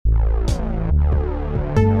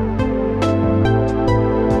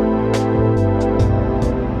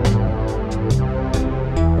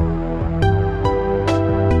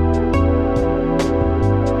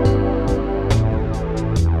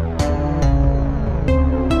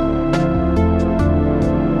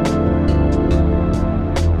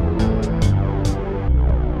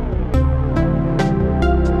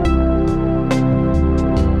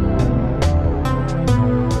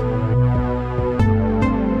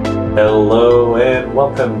Hello and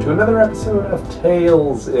welcome to another episode of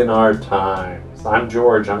Tales in Our Times. I'm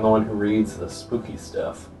George, I'm the one who reads the spooky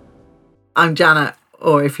stuff. I'm Janet,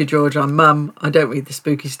 or if you're George, I'm Mum. I don't read the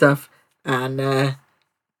spooky stuff. And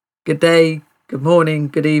good day, good morning,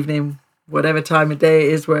 good evening, whatever time of day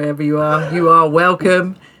it is, wherever you are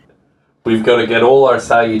welcome. We've got to get all our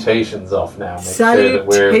salutations off now. Make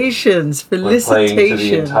Salutations, sure that we're playing to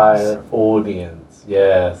the entire audience.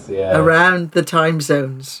 Yes. Around the time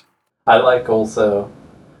zones. I like also,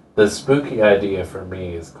 the spooky idea for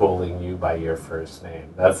me is calling you by your first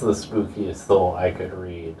name. That's the spookiest thought I could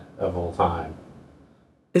read of all time.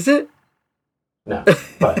 Is it? No,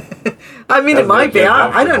 but... I mean, it might be.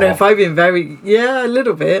 I don't know if I've been a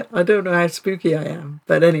little bit. I don't know how spooky I am.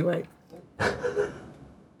 But anyway.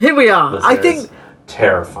 Here we are. Listeners, I think...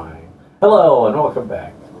 Terrifying. Hello, and welcome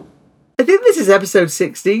back. I think this is episode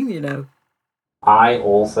 16, you know. I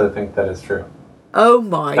also think that is true. Oh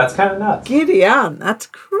my. That's kind of nuts. Gideon, that's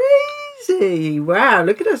crazy. Wow,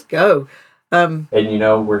 look at us go. And you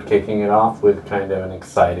know, we're kicking it off with kind of an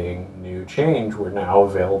exciting new change. We're now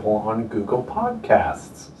available on Google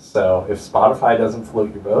Podcasts. So if Spotify doesn't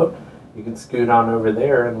float your boat, you can scoot on over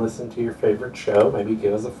there and listen to your favorite show. Maybe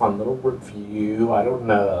give us a fun little review. I don't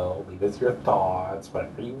know. Leave us your thoughts,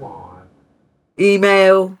 whatever you want.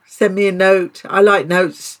 Email, send me a note. I like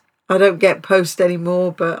notes. I don't get post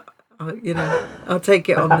anymore, but, I'll take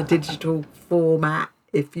it on the digital format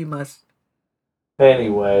if you must.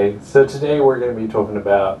 Anyway, so today we're going to be talking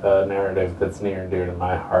about a narrative that's near and dear to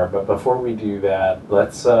my heart. But before we do that,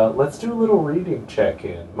 let's do a little reading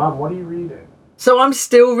check-in. Mom, what are you reading? So I'm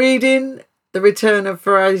still reading The Return of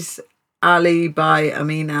Faraz Ali by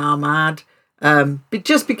Amin Ahmad. But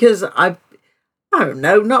just because we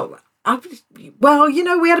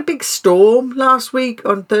had a big storm last week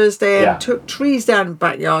on Thursday and took trees down in the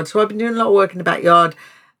backyard. So I've been doing a lot of work in the backyard.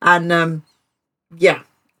 And,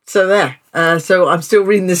 so there. So I'm still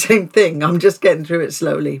reading the same thing. I'm just getting through it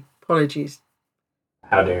slowly. Apologies.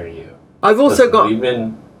 How dare you? I've also got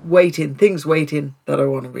things waiting that I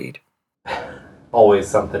want to read. Always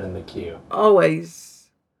something in the queue. Always.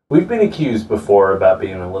 We've been accused before about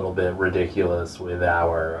being a little bit ridiculous with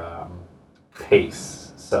our pace.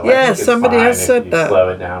 So I think it's somebody fine has said if you that. Slow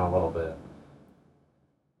it down a little bit.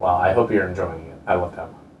 Well, I hope you're enjoying it. I love that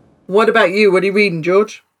one. What about you? What are you reading,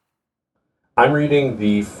 George? I'm reading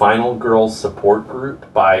The Final Girl Support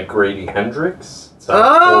Group by Grady Hendrix. It's a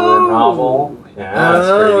horror novel. Yeah, it's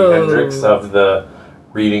Grady Hendrix of the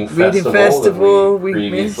Reading Festival that we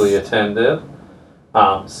previously attended.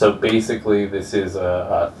 So basically, this is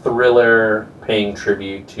a thriller paying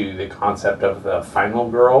tribute to the concept of the final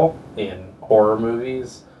girl in horror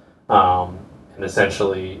movies. And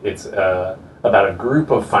essentially, it's about a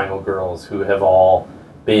group of final girls who have all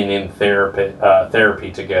been in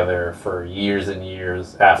therapy together for years and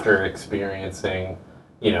years after experiencing,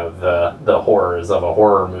 the horrors of a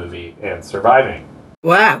horror movie and surviving.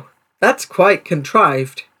 Wow, that's quite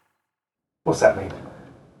contrived. What's that mean?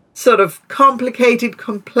 Sort of complicated,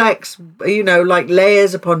 complex, like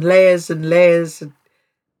layers upon layers and layers.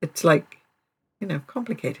 It's like,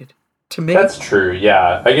 complicated to me. That's true,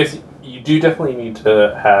 yeah. I guess you do definitely need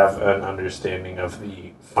to have an understanding of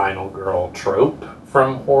the final girl trope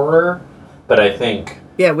from horror, but I think...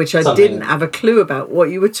 Yeah, which I didn't have a clue about what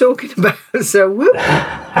you were talking about, so whoop.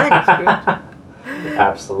 Thanks, George.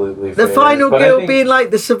 Absolutely. The final girl being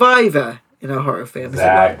like the survivor in a horror film.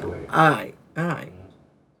 Exactly. Aye.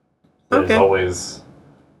 There's always,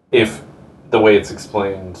 if the way it's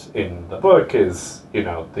explained in the book is,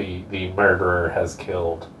 the murderer has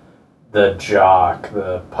killed the jock,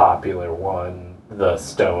 the popular one, the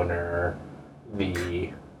stoner,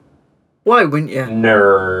 the... Why wouldn't you?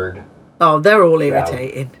 Nerd. Oh, they're all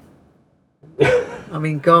irritating. I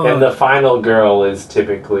mean, God. And the final girl is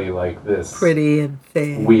typically like this... pretty and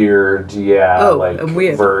thin. Weird, and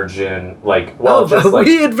weird. Virgin. Weird virgin.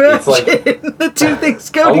 It's like, the two things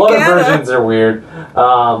go together. A lot of virgins are weird.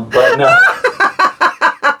 But no.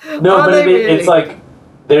 No, but it's like,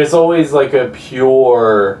 there's always like a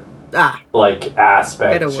pure...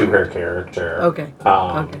 aspect to her character. Okay.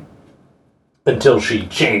 Until she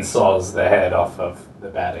chainsaws the head off of the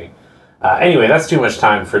baddie. Anyway, that's too much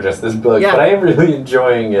time for just this book, but I am really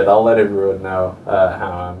enjoying it. I'll let everyone know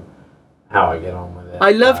how I get on with it.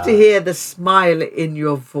 I love to hear the smile in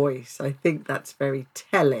your voice. I think that's very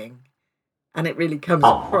telling, and it really comes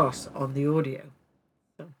across on the audio.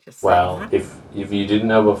 So if you didn't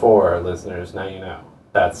know before, listeners, now you know.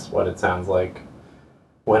 That's what it sounds like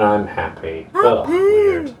when I'm happy. Ugh,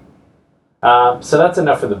 weird. So that's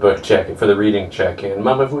enough for the book check, for the reading check-in.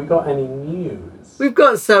 Mum, have we got any news? We've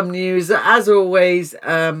got some news. As always,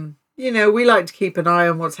 we like to keep an eye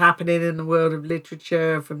on what's happening in the world of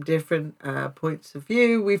literature from different points of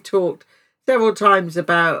view. We've talked several times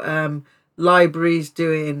about libraries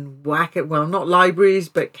doing not libraries,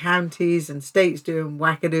 but counties and states doing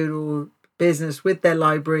wackadoodle business with their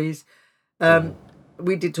libraries.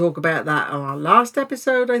 We did talk about that on our last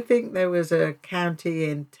episode. I think there was a county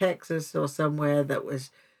in Texas or somewhere that was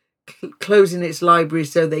closing its library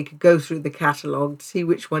so they could go through the catalogue to see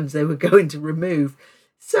which ones they were going to remove.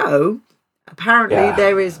 So apparently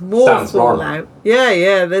there is more Sounds fallout. normal.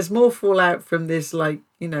 Yeah, there's more fallout from this,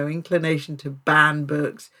 inclination to ban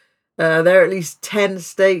books. There are at least 10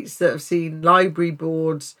 states that have seen library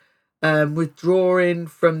boards withdrawing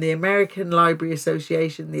from the American Library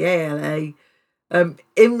Association, the ALA,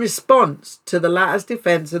 in response to the latter's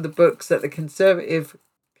defense of the books that the conservative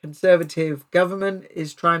government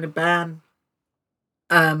is trying to ban.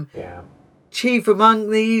 Chief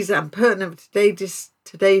among these and pertinent for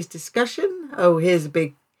today's discussion. Oh, here's a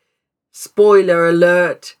big spoiler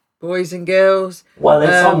alert, boys and girls. Well,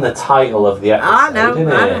 it's on the title of the episode,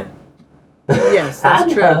 isn't it? Yes,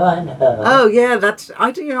 that's true. I know. Oh yeah,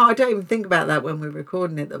 I don't even think about that when we're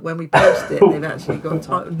recording it. That when we post it, they've actually got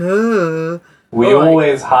time. No. We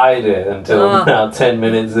always hide it until about 10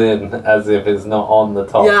 minutes in, as if it's not on the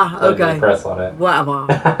top. Yeah, okay. Press on it. Whatever.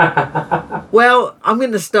 Well, I'm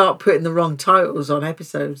going to start putting the wrong titles on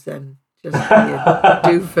episodes then. Just to be a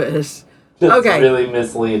doofus. Just really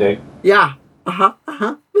misleading. Yeah.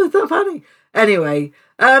 That's not funny. Anyway,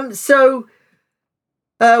 so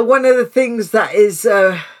one of the things that is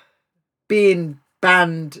being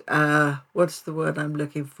banned, what's the word I'm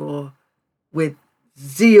looking for, with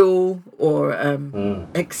zeal or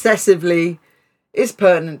excessively, is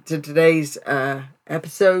pertinent to today's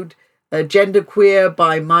episode. Genderqueer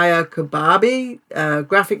by Maya Kobabe,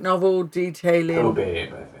 graphic novel detailing...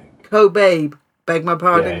 Kobabe, I think. Kobabe, beg my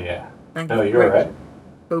pardon. Yeah. Thank No, you. you're right.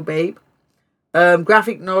 Kobabe.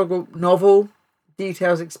 Graphic novel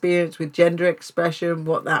details experience with gender expression,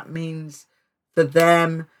 what that means for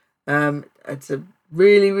them. It's a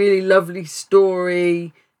really, really lovely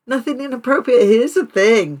story. Nothing inappropriate. Here's the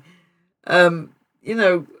thing.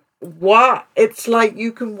 What? It's like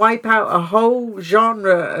you can wipe out a whole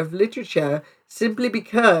genre of literature simply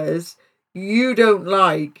because you don't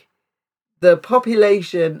like the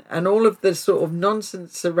population and all of the sort of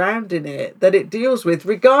nonsense surrounding it that it deals with,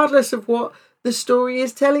 regardless of what the story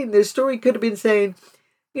is telling. The story could have been saying,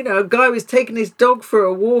 a guy was taking his dog for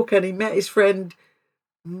a walk and he met his friend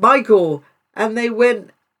Michael and they went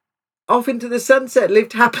off into the sunset,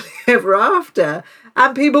 lived happily ever after,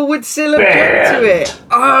 and people would still object to it.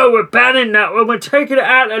 Oh, we're banning that one. We're taking it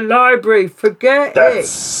out of the library. Forget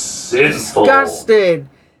That's it. sinful. Disgusting.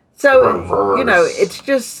 So, Reverse. it's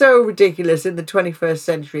just so ridiculous in the 21st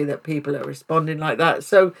century that people are responding like that.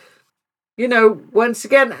 So, once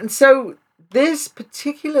again, and so this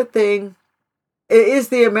particular thing, it is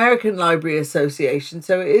the American Library Association,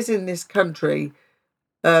 so it is in this country.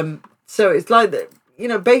 So it's like that.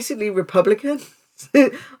 Basically Republican.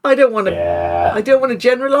 I don't want to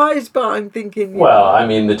generalize, but I'm thinking.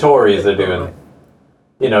 The Tories are doing.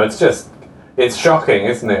 It's shocking,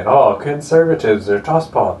 isn't it? Oh, conservatives are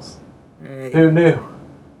tosspots. Who knew?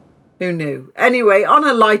 Anyway, on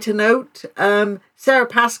a lighter note, Sarah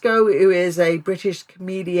Pascoe, who is a British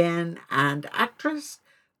comedian and actress,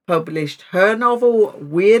 published her novel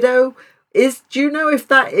Weirdo. Do you know if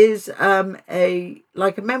that is a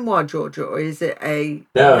memoir, Georgia, or is it a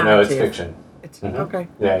narrative? No, it's fiction. It's okay.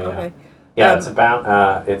 Yeah. Okay. Yeah, it's about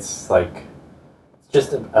as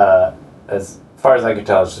far as I can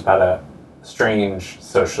tell, it's just about a strange,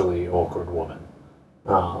 socially awkward woman,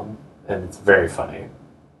 and it's very funny.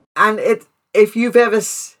 And if you've ever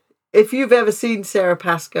seen Sarah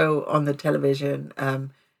Pascoe on the television,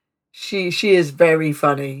 she is very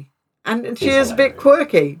funny. And she is a bit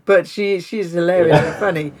quirky, but she's hilariously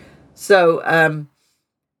funny. So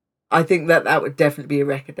I think that would definitely be a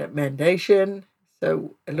recommendation.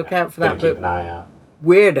 So look out for that book. Keep an eye out.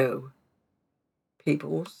 Weirdo.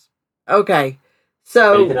 Peoples. Okay.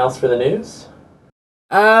 So anything else for the news?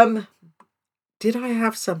 Did I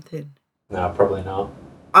have something? No, probably not.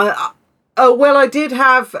 I did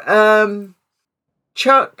have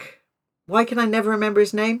Chuck. Why can I never remember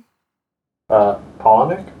his name?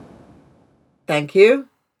 Palahniuk? Thank you.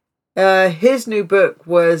 His new book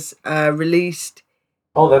was released.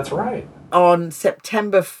 Oh, that's right. On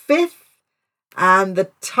September 5th. And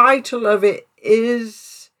the title of it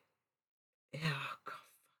is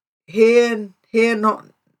Here Not.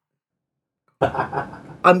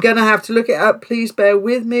 I'm going to have to look it up. Please bear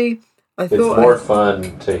with me. It's more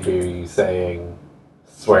fun to hear you saying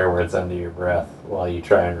swear words under your breath while you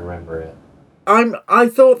try and remember it. I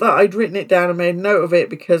thought that I'd written it down and made a note of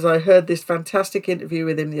it because I heard this fantastic interview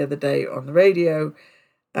with him the other day on the radio,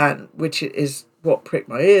 and which is what pricked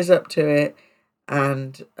my ears up to it.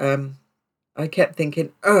 And I kept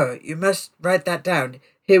thinking, oh, you must write that down.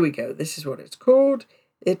 Here we go. This is what it's called.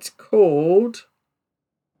 It's called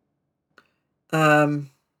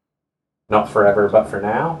Not Forever, But For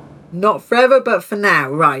Now? Not Forever, But For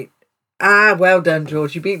Now, right. Well done,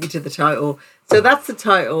 George. You beat me to the title. So that's the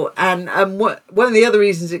title. And one of the other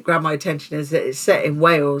reasons it grabbed my attention is that it's set in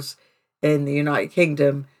Wales in the United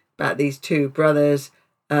Kingdom about these two brothers.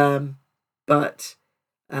 But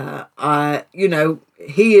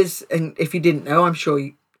he is, and if you didn't know, I'm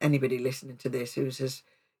sure anybody listening to this who's as,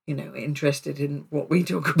 interested in what we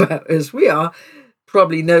talk about as we are,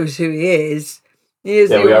 probably knows who he is.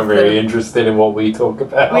 We are very interested in what we talk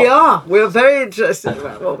about. We are. We're very interested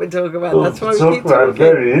about what we talk about. That's why we keep talking.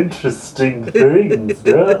 Very interesting things,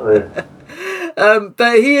 don't we?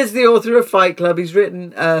 But he is the author of Fight Club. He's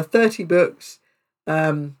written 30 books.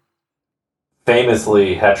 Famously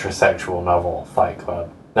heterosexual novel, Fight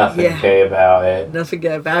Club. Nothing gay about it. Nothing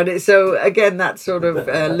gay about it. So again, that sort of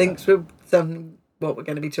links with what we're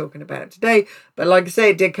going to be talking about today. But like I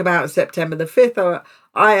say, it did come out on September the 5th.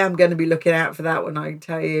 I am going to be looking out for that one, I can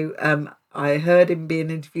tell you. I heard him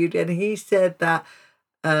being interviewed, and he said that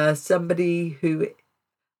somebody who,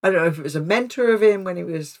 I don't know if it was a mentor of him when he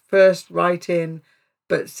was first writing,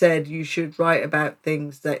 but said you should write about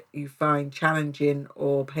things that you find challenging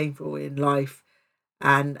or painful in life.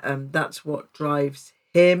 And that's what drives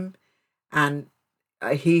him. And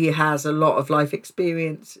he has a lot of life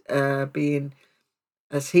experience being,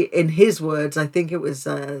 as he, in his words, I think it was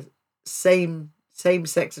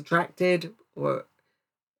same-sex attracted, or I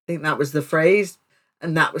think that was the phrase.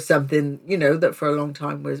 And that was something, that for a long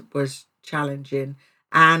time was challenging.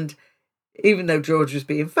 And even though George was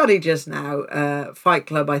being funny just now, Fight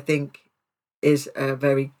Club, I think, is a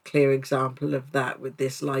very clear example of that, with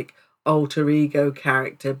this like alter ego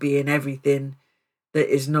character being everything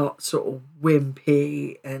that is not sort of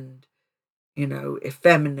wimpy and,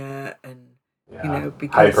 effeminate and,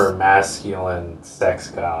 because hyper masculine sex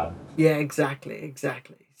god. Yeah, exactly.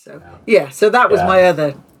 So so that was my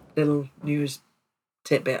other little news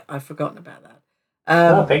tidbit. I've forgotten about that.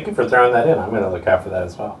 Thank you for throwing that in. I'm going to look out for that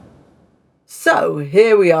as well. So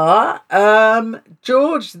here we are.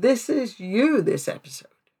 George, this is you this episode.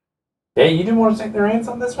 Yeah, you didn't want to take the reins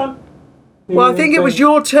on this one? Well, I think it was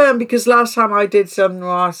your turn because last time I did some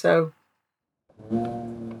noir, so...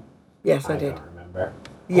 Yes, I did. I don't remember.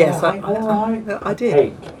 Yes, I did.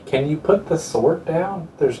 Hey, can you put the sword down?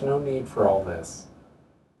 There's no need for all this.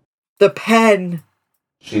 The pen.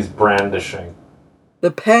 She's brandishing.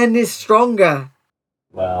 The pen is stronger.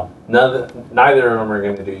 Well, neither of them are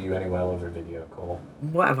going to do you any well over video, Cole.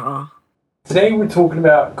 Whatever. Today we're talking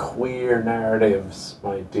about queer narratives,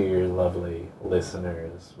 my dear lovely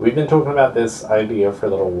listeners. We've been talking about this idea for a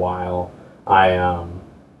little while. I,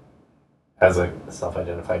 as a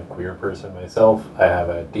self-identified queer person myself, I have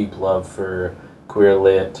a deep love for queer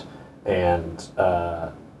lit and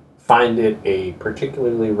find it a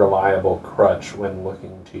particularly reliable crutch when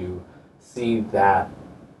looking to see that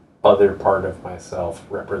other part of myself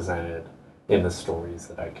represented in the stories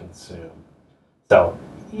that I consume. So,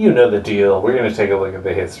 you know the deal. We're going to take a look at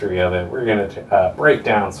the history of it. We're going to break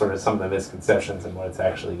down sort of some of the misconceptions and what it's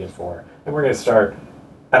actually good for. And we're going to start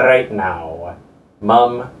right now.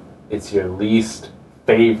 Mum, it's your least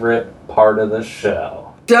favorite part of the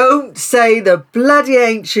show. Don't say the bloody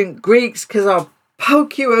ancient Greeks, because I'll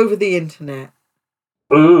poke you over the internet.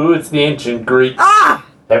 Ooh, it's the ancient Greeks. Ah!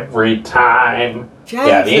 Every time. Jesus.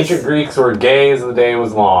 Yeah, the ancient Greeks were gay as the day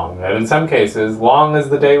was long. And in some cases, long as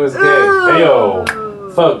the day was gay.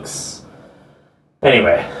 Heyo, folks.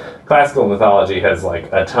 Anyway, classical mythology has like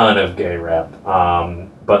a ton of gay rep.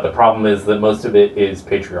 But the problem is that most of it is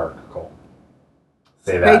patriarchal.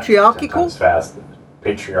 Say that. Patriarchal? Fast.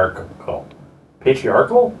 Patriarchal.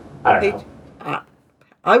 Patriarchal? I don't know.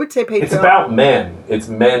 I would say patriarchal. It's about men. It's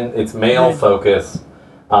male focus.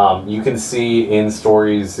 You can see in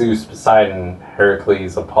stories Zeus, Poseidon,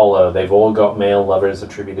 Heracles, Apollo, they've all got male lovers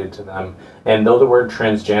attributed to them. And though the word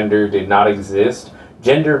transgender did not exist,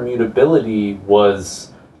 gender mutability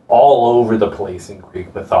was all over the place in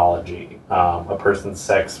Greek mythology. A person's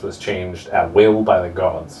sex was changed at will by the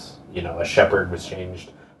gods. A shepherd was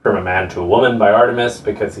changed from a man to a woman by Artemis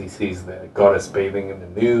because he sees the goddess bathing in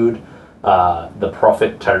the nude. The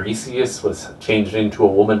prophet Tiresias was changed into a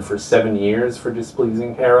woman for 7 years for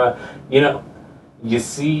displeasing Hera. You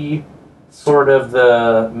see sort of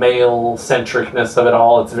the male centricness of it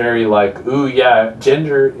all. It's very like, ooh, yeah,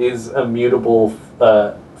 gender is a mutable,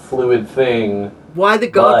 fluid thing. Why the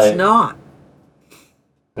gods not?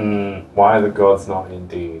 Why the gods not,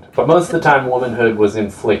 indeed. But most of the time, womanhood was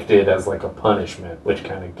inflicted as like a punishment, which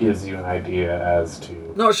kind of gives you an idea as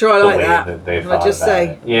to not sure I the like way that. they I just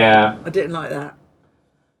say, yeah, I didn't like that.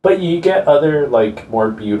 But you get other, like, more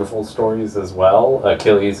beautiful stories as well.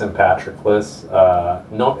 Achilles and Patroclus,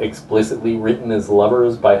 not explicitly written as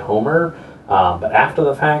lovers by Homer, but after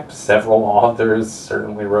the fact, several authors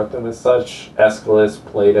certainly wrote them as such. Aeschylus,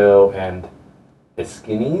 Plato, and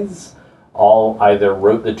Aeschines all either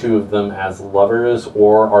wrote the two of them as lovers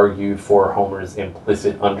or argued for Homer's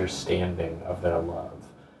implicit understanding of their love.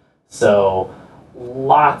 So,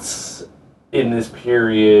 lots in this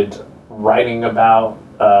period writing about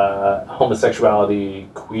homosexuality,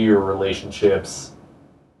 queer relationships.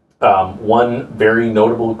 One very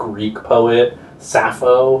notable Greek poet,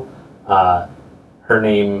 Sappho, her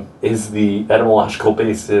name is the etymological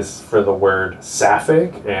basis for the word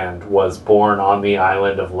sapphic and was born on the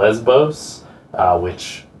island of Lesbos,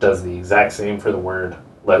 which does the exact same for the word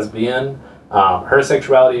lesbian. Her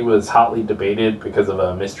sexuality was hotly debated because of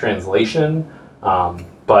a mistranslation,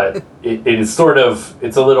 but it is sort of,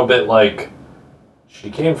 it's a little bit like, she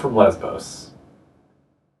came from Lesbos.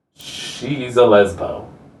 She's a lesbo.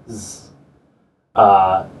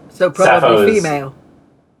 So probably female.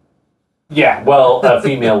 Yeah, well, a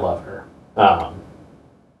female lover.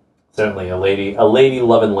 Certainly a lady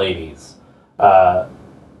loving ladies.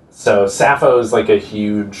 So Sappho is like a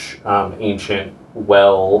huge ancient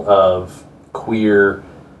well of queer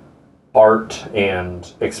art and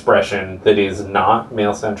expression that is not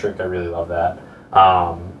male-centric. I really love that.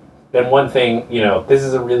 And one thing, this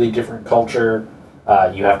is a really different culture.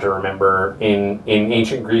 You have to remember, in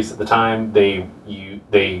ancient Greece at the time, they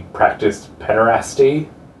practiced pederasty,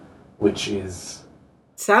 which is...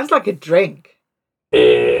 Sounds like a drink.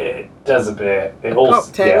 It does a bit. A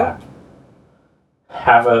cocktail? Yeah.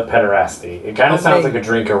 Have a pederasty. It kind of sounds like a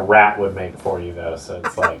drink a rat would make for you, though. So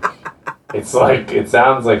it's like... it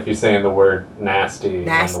sounds like you're saying the word nasty.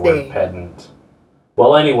 And the word pedant.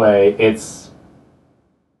 Well, anyway, it's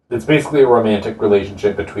basically a romantic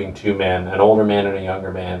relationship between two men, an older man and a younger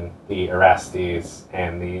man, the Erastes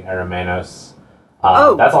and the Eromenos.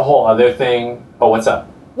 That's a whole other thing. Oh, what's up?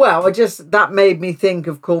 Well, that made me think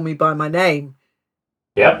of Call Me By My Name.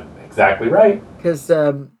 Yep, exactly right. Because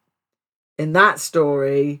in that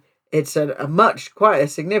story, it's quite a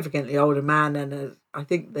significantly older man, and I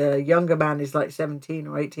think the younger man is like 17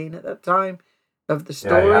 or 18 at that time of the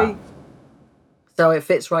story. Yeah. So it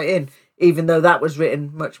fits right in, even though that was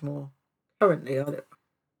written much more currently on it.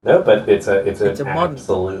 No, but it's an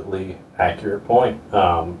absolutely accurate point.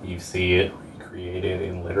 You see it recreated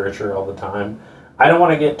in literature all the time. I don't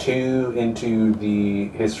want to get too into the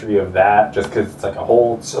history of that, just because it's like a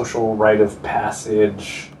whole social rite of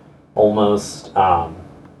passage, almost.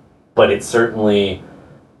 But it certainly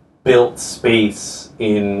built space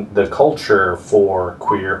in the culture for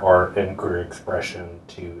queer art and queer expression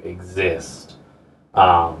to exist.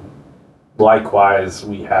 Likewise,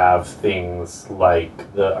 we have things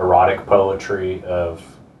like the erotic poetry of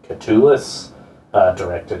Catullus,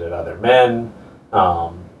 directed at other men,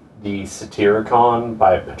 the Satyricon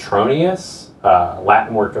by Petronius,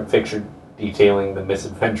 Latin work of fiction detailing the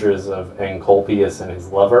misadventures of Encolpius and his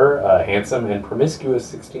lover, a handsome and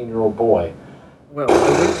promiscuous 16-year-old boy. Well,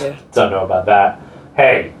 don't know about that.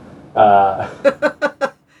 Hey. No,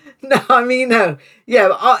 I mean, no.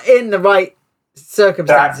 Yeah, in the right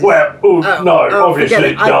circumstances.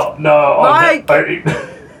 Obviously not. No. Mike!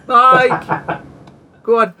 Mike!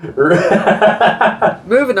 Go on.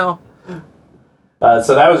 Moving on.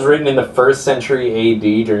 So that was written in the 1st century AD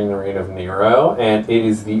during the reign of Nero, and it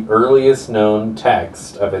is the earliest known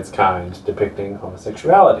text of its kind depicting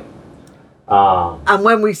homosexuality. And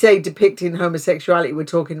when we say depicting homosexuality, we're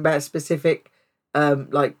talking about specific,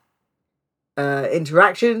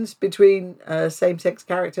 interactions between same-sex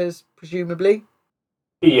characters, presumably?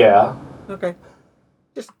 Yeah. Okay.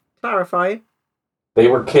 Just clarifying. They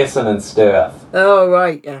were kissing and stuff. Oh,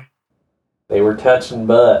 right, yeah. They were touching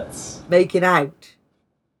butts. Making out.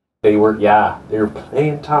 They were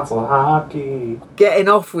playing tonsil hockey. Getting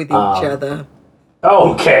off with each other.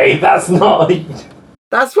 Okay, that's not...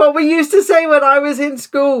 That's what we used to say when I was in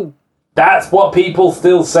school. That's what people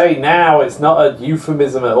still say now. It's not a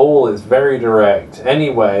euphemism at all. It's very direct.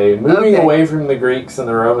 Anyway, moving away from the Greeks and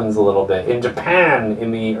the Romans a little bit. In Japan,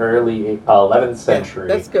 in the early 11th century,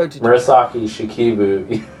 let's go to Murasaki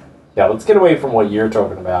Shikibu... Yeah, let's get away from what you're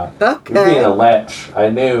talking about. Okay. You're being a lech. I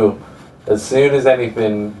knew. As soon as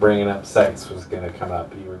anything bringing up sex was going to come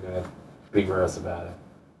up, you were going to be gross about it.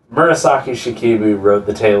 Murasaki Shikibu wrote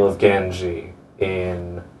the tale of Genji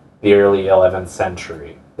in the early 11th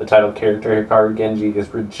century. The title character, Hikaru Genji,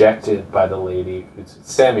 is rejected by the lady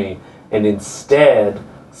Utsusemi and instead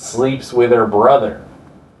sleeps with her brother.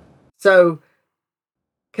 So,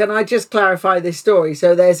 can I just clarify this story?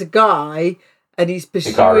 So there's a guy and he's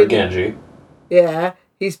pursuing... Hikaru Genji. Yeah,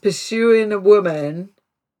 he's pursuing a woman.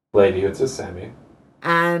 Lady Utsusemi.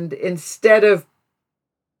 And instead of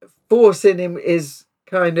forcing his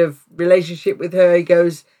kind of relationship with her, he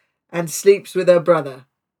goes and sleeps with her brother.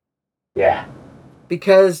 Yeah.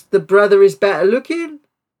 Because the brother is better looking?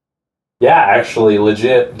 Yeah, actually,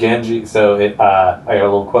 legit, Genji... So, I got a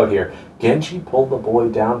little quote here. Genji pulled the boy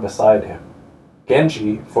down beside him.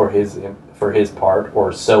 Genji, for his part,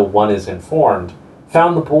 or so one is informed,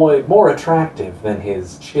 found the boy more attractive than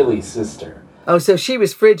his chilly sister. Oh, so she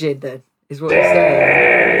was frigid then, is what you're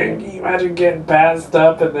saying. Can you imagine getting passed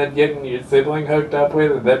up and then getting your sibling hooked up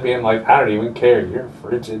with and then being like, I don't even care, you're a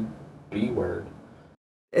frigid B-word.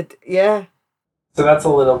 Yeah. So that's a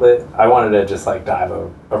little bit... I wanted to just dive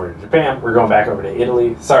over to Japan. We're going back over to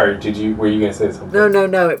Italy. Sorry, were you going to say something?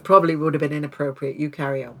 No. It probably would have been inappropriate. You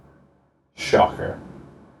carry on. Shocker.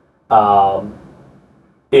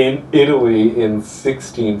 In Italy in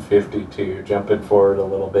 1652, jumping forward a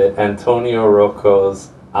little bit, Antonio Rocco's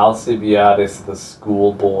Alcibiades the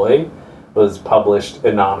Schoolboy was published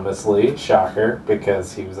anonymously. Shocker,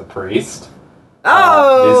 because he was a priest.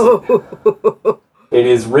 Oh! It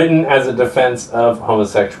is written as a defense of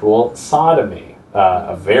homosexual sodomy.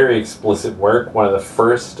 A very explicit work, one of the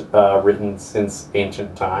first written since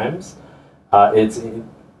ancient times. Its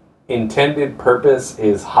intended purpose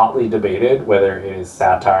is hotly debated, whether it is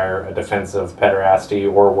satire, a defense of pederasty,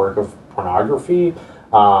 or a work of pornography.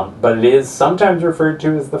 But it is sometimes referred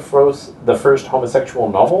to as the first homosexual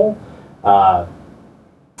novel. I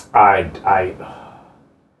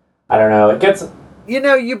don't know. It gets...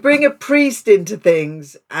 you bring a priest into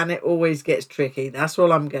things and it always gets tricky. That's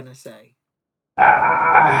all I'm going to say.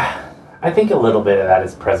 I think a little bit of that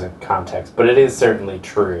is present context, but it is certainly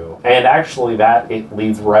true. And actually it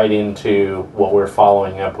leads right into what we're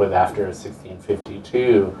following up with after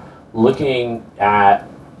 1652, looking at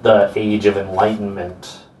the Age of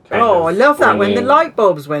Enlightenment. I love that, when the light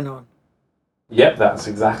bulbs went on. Yep, that's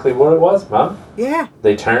exactly what it was, Mum. Yeah.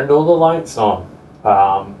 They turned all the lights on.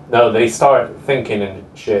 No, they start thinking and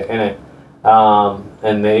shit in it.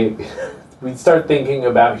 And we start thinking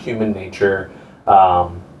about human nature.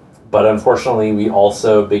 But unfortunately, we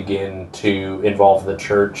also begin to involve the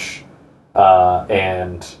church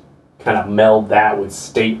and kind of meld that with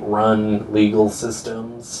state-run legal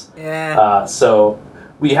systems. Yeah. So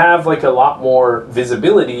we have a lot more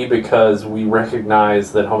visibility because we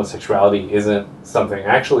recognize that homosexuality isn't something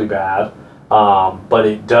actually bad. But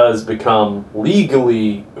it does become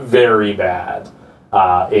legally very bad.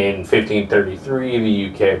 In 1533,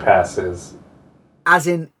 the UK passes... As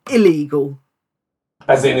in illegal.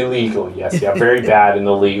 As in illegal, yes. Yeah, very bad in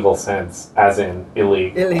the legal sense, as in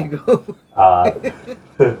illegal. Illegal.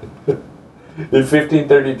 In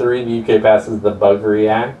 1533, the UK passes the Buggery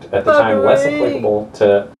Act, at the time less applicable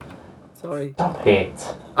to... Sorry. Stop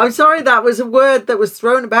it. I'm sorry, that was a word that was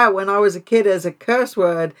thrown about when I was a kid as a curse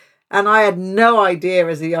word. And I had no idea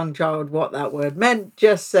as a young child what that word meant,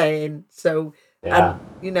 just saying. So, yeah.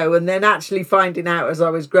 And then actually finding out as I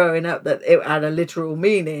was growing up that it had a literal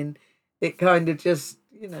meaning, it kind of just,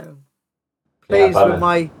 plays with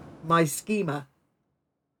my schema.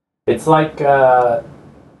 It's like the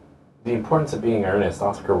importance of being earnest.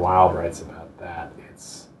 Oscar Wilde writes about that.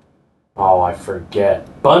 I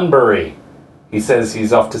forget. Bunbury. He says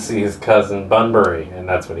he's off to see his cousin Bunbury, and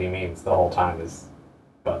that's what he means the whole time is...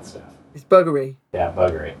 butt stuff. It's buggery. Yeah,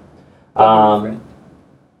 buggery.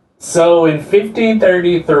 So in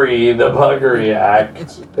 1533, the Buggery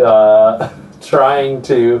Act, trying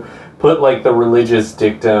to put the religious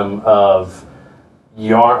dictum of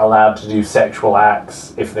you aren't allowed to do sexual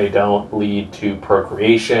acts if they don't lead to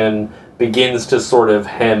procreation, begins to sort of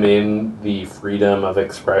hem in the freedom of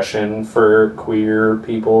expression for queer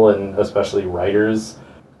people and especially writers.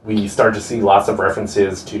 We start to see lots of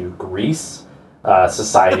references to Greece.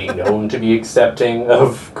 Society known to be accepting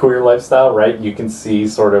of queer lifestyle, right? You can see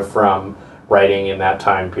sort of from writing in that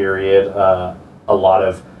time period a lot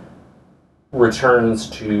of returns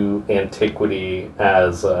to antiquity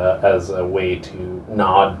as a way to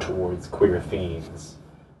nod towards queer themes.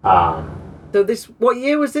 So what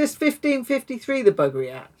year was this? 1553, the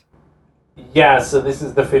Buggery Act? Yeah, so this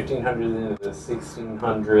is the 1500s into the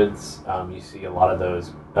 1600s. You see a lot of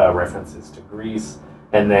those references to Greece.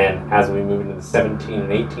 And then as we move into the 17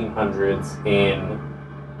 and 1800s in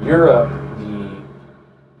Europe,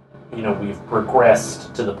 we've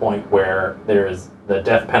progressed to the point where there is the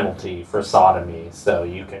death penalty for sodomy. So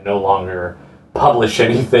you can no longer publish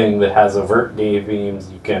anything that has overt gay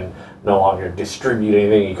themes. You can no longer distribute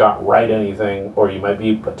anything. You can't write anything, or you might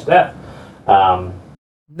be put to death.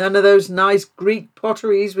 None of those nice Greek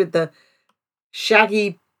potteries with the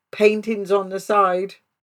shaggy paintings on the side.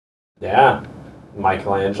 Yeah.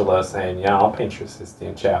 Michelangelo saying, yeah, I'll paint your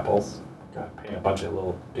Sistine Chapels. Gotta paint a bunch of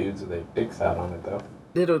little dudes with their dicks out on it, though.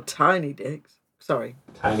 Little tiny dicks. Sorry.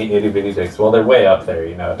 Tiny itty bitty dicks. Well, they're way up there,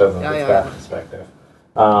 it doesn't get that perspective.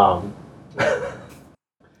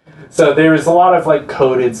 So there's a lot of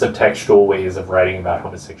coded subtextual ways of writing about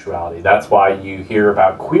homosexuality. That's why you hear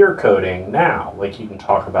about queer coding now. You can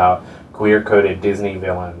talk about queer coded Disney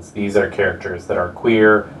villains. These are characters that are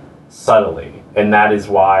queer subtly. And that is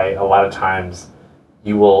why a lot of times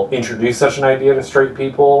you will introduce such an idea to straight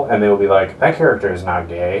people and they will be like, that character is not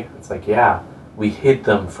gay. It's like, yeah, we hid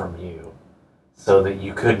them from you so that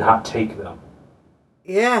you could not take them.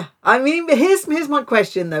 Yeah. I mean, here's my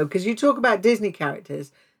question, though, because you talk about Disney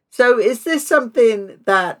characters. So is this something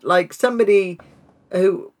that, somebody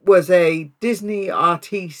who was a Disney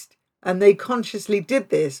artiste and they consciously did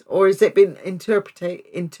this, or has it been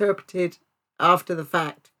interpreted after the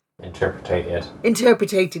fact? Interpretated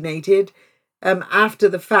after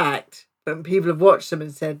the fact, when people have watched them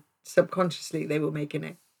and said subconsciously they were making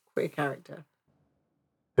a queer character.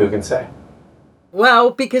 Who can say?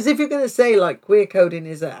 Well, because if you're going to say queer coding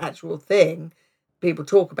is an actual thing people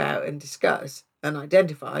talk about and discuss and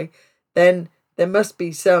identify, then there must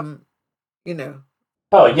be some,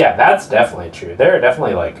 Oh yeah, that's definitely true. There are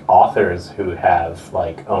definitely authors who have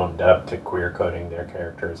owned up to queer coding their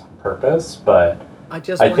characters on purpose, but I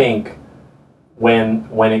think when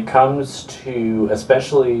it comes to,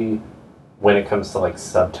 especially when it comes to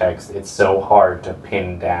subtext, it's so hard to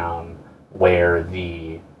pin down where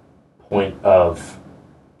the point of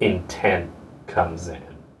intent comes in.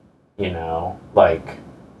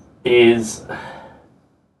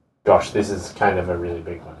 This is kind of a really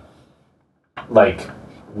big one.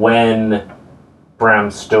 When Bram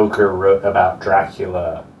Stoker wrote about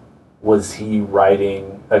Dracula, was he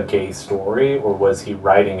writing a gay story, or was he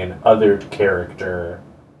writing an othered character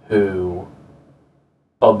who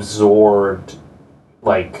absorbed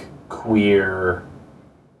queer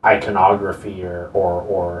iconography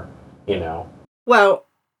or Well,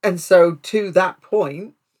 and so to that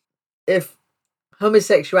point, if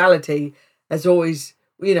homosexuality has always,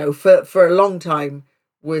 for a long time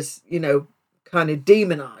was, kind of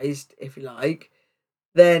demonized, if you like,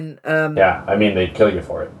 then yeah, I mean, they'd kill you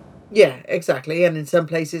for it. Yeah, exactly. And in some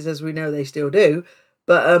places, as we know, they still do.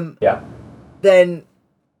 But yeah, then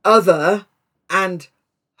other and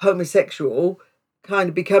homosexual kind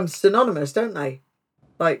of become synonymous, don't they?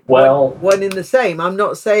 One in the same. I'm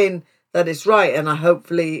not saying that it's right, and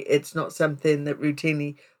hopefully it's not something that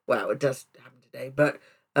routinely, it does happen today, but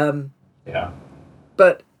yeah.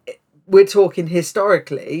 But we're talking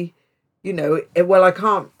historically, I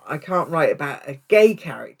can't write about a gay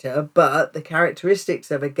character, but the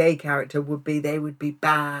characteristics of a gay character would be they would be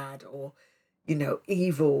bad or,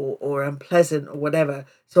 evil or unpleasant or whatever.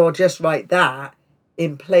 So I'll just write that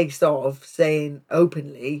in place of saying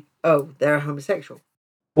openly, oh, they're a homosexual.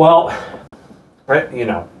 Well, right,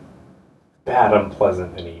 bad,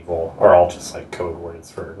 unpleasant, and evil are all just code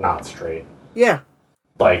words for not straight. Yeah.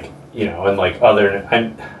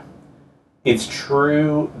 It's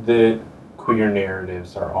true that queer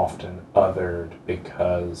narratives are often othered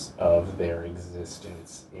because of their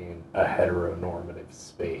existence in a heteronormative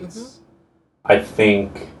space. Mm-hmm. I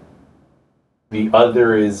think the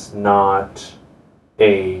other is not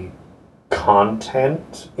a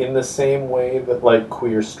content in the same way that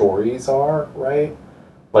queer stories are, right?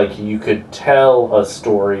 You could tell a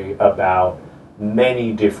story about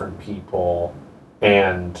many different people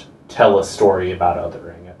and tell a story about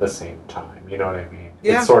othering at the same time. You know what I mean?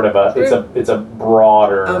 Yeah, it's sort of it's a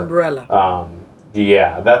broader umbrella.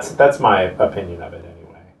 Yeah, that's my opinion of it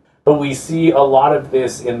anyway. But we see a lot of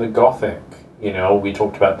this in the Gothic. We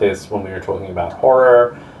talked about this when we were talking about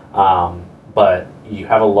horror. But you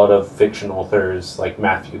have a lot of fiction authors like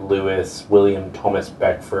Matthew Lewis, William Thomas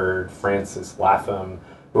Beckford, Francis Latham,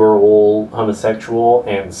 who are all homosexual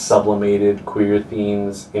and sublimated queer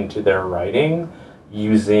themes into their writing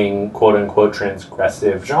using quote-unquote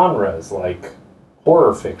transgressive genres like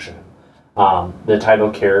horror fiction. The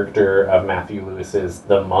title character of Matthew Lewis's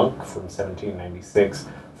The Monk from 1796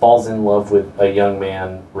 falls in love with a young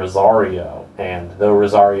man, Rosario, and though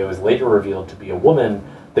Rosario is later revealed to be a woman,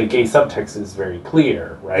 the gay subtext is very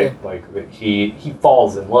clear, right? Yeah. Like he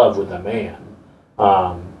falls in love with a man.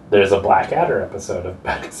 There's a Blackadder episode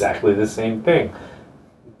about exactly the same thing.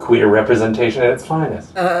 Queer representation at its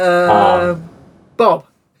finest. Bob.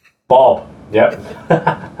 Bob. Yep.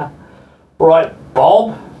 Right,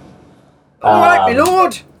 Bob. All right, my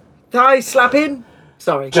lord. Thigh slapping.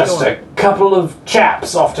 Sorry. Just a couple of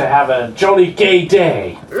chaps off to have a jolly gay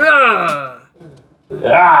day.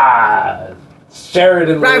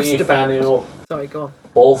 Sheridan Lee Faneuil. Sorry, go on.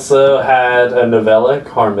 Also had a novella,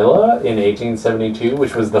 Carmilla, in 1872,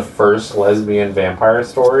 which was the first lesbian vampire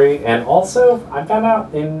story. And also, I found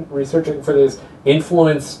out in researching for this,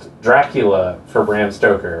 influenced Dracula for Bram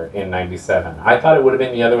Stoker in 97. I thought it would have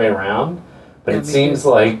been the other way around, but it seems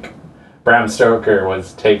like Bram Stoker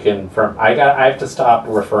was taken from... I have to stop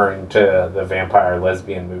referring to the vampire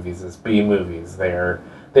lesbian movies as B movies. They are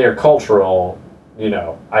cultural,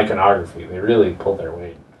 iconography. They really pull their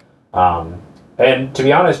weight. And to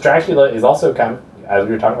be honest, Dracula is also kind of, as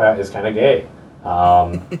we were talking about, is kind of gay.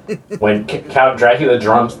 When Count Dracula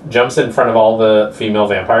jumps in front of all the female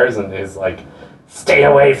vampires and is like, "Stay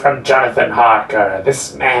away from Jonathan Harker.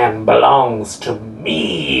 This man belongs to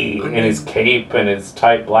me," in his cape and his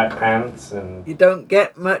tight black pants. And you don't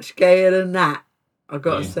get much gayer than that, I've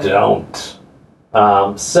got to say. You don't.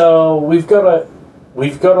 So we've got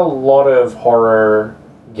a lot of horror,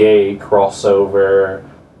 gay crossover,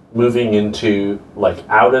 moving into,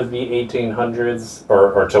 out of the 1800s,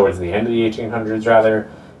 or towards the end of the 1800s, rather.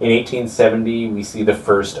 In 1870, we see the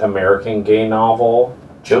first American gay novel,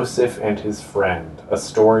 Joseph and His Friend, A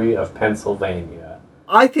Story of Pennsylvania.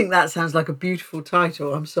 I think that sounds like a beautiful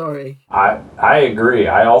title, I'm sorry. I agree.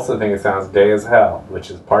 I also think it sounds gay as hell,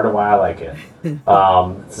 which is part of why I like it.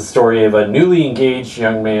 It's a story of a newly engaged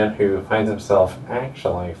young man who finds himself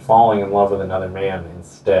actually falling in love with another man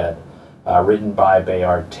instead. Written by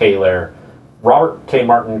Bayard Taylor. Robert K.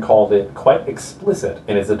 Martin called it quite explicit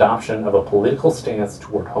in his adoption of a political stance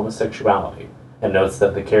toward homosexuality, and notes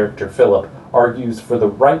that the character Philip argues for the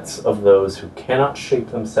rights of those who cannot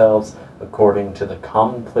shape themselves according to the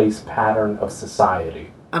commonplace pattern of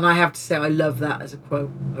society. And I have to say, I love that as a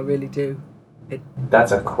quote. I really do.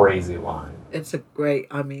 That's a crazy line. It's a great,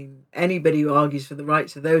 anybody who argues for the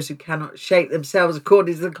rights of those who cannot shape themselves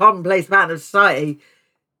according to the commonplace pattern of society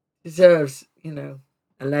deserves, a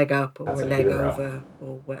leg up or a leg over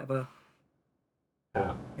or whatever.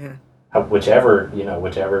 Yeah. Whichever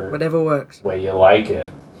whatever works. Way you like it.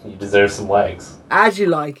 You deserve some legs. As you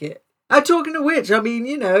like it. Talking of which,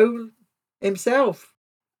 himself,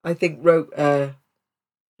 I think wrote.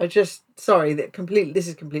 This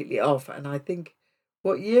is completely off, and I think,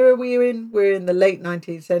 what year are we in? We're in the late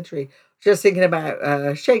 19th century. Just thinking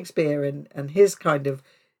about Shakespeare and his kind of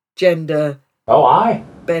gender. Oh, aye.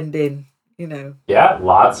 Bending, Yeah,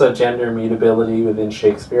 lots of gender mutability within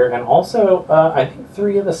Shakespeare. And also, I think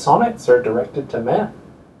 3 of the sonnets are directed to men.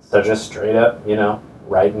 So just straight up,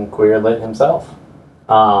 writing queer lit himself.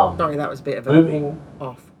 Sorry, that was a bit of a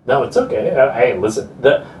off. No, it's okay. Hey, listen.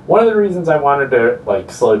 One of the reasons I wanted to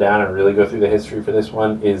slow down and really go through the history for this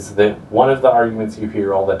one is that one of the arguments you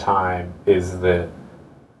hear all the time is that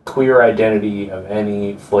queer identity of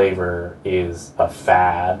any flavor is a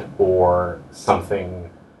fad or something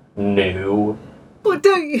new. Well,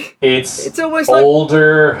 don't you? It's almost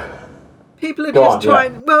older. Like people are just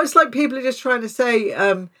trying. Yeah. Well, it's like people are just trying to say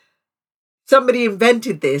somebody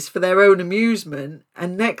invented this for their own amusement,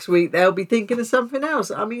 and next week they'll be thinking of something else.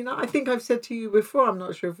 I think I've said to you before. I'm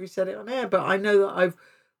not sure if we said it on air, but I know that I've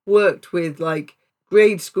worked with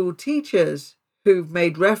grade school teachers who've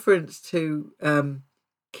made reference to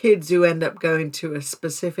kids who end up going to a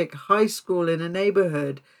specific high school in a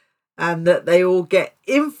neighborhood, and that they all get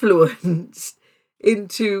influenced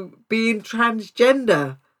into being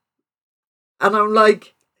transgender. And I'm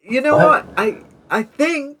like, what? I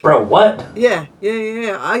think... Bro, what? Yeah.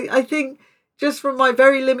 I think just from my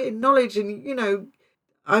very limited knowledge, and,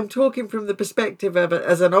 I'm talking from the perspective of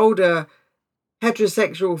as an older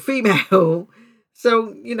heterosexual female,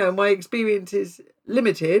 so, my experience is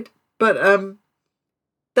limited, but I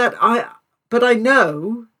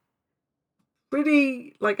know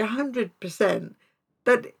pretty 100%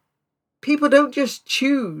 that people don't just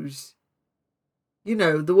choose,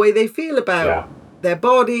 the way they feel about their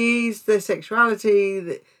bodies, their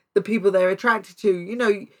sexuality, the people they're attracted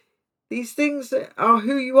to. These things are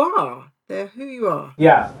who you are. They're who you are.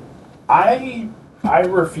 Yeah. I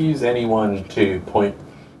refuse anyone to point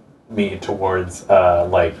me towards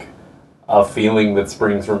a feeling that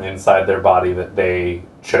springs from inside their body that they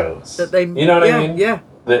chose. That they, you know what I mean? Yeah.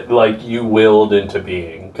 That you willed into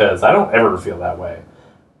being, because I don't ever feel that way.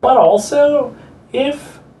 But also,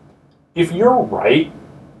 if if you're right,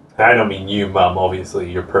 I don't mean you, Mum,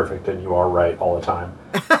 obviously, you're perfect and you are right all the time.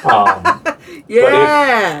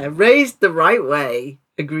 Yeah, raised the right way.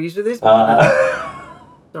 Agrees with his mother.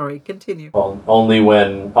 Sorry, continue. Well, only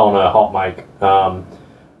when on a hot mic.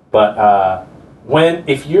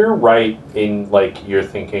 If you're right in, like, you're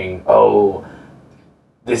thinking, oh,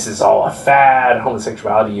 this is all a fad,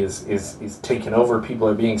 homosexuality is taking over, people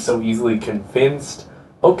are being so easily convinced,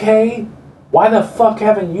 okay, why the fuck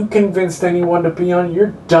haven't you convinced anyone to be on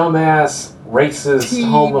your dumbass, racist,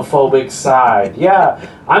 homophobic side? Yeah,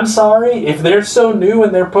 I'm sorry, if they're so new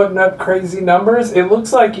and they're putting up crazy numbers, it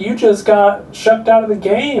looks like you just got shut out of the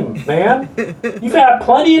game, man. You've had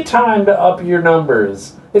plenty of time to up your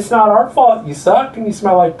numbers. It's not our fault you suck and you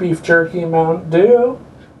smell like beef jerky and Mountain Dew.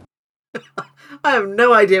 I have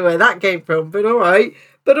no idea where that came from, but all right.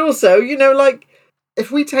 But also, like,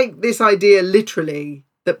 if we take this idea literally,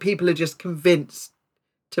 that people are just convinced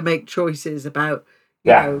to make choices about,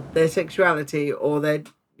 you know, their sexuality or their,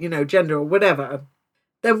 gender or whatever,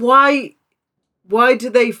 then why do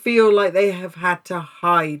they feel like they have had to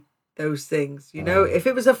hide those things? If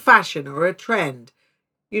it was a fashion or a trend,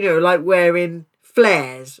 like wearing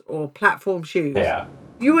flares or platform shoes,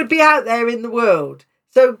 you would be out there in the world.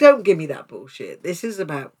 So don't give me that bullshit. This is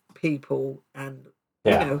about people and,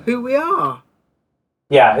 who we are.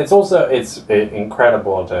 Yeah, it's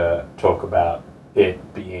incredible to talk about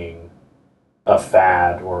it being a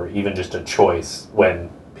fad or even just a choice when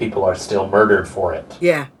people are still murdered for it.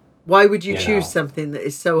 Yeah. Why would you choose something that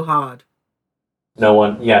is so hard? No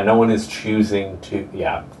one is choosing to,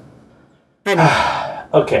 Anyway.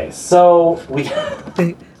 Okay, so we...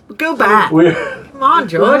 Go back. Come on,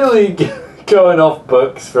 George. Really going off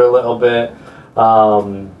books for a little bit.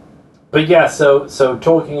 But yeah, so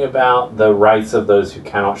talking about the rights of those who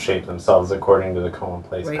cannot shape themselves according to the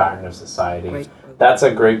commonplace pattern of society. That's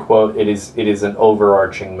a great quote. It is an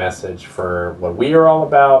overarching message for what we are all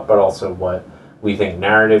about, but also what we think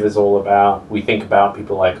narrative is all about. We think about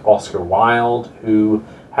people like Oscar Wilde, who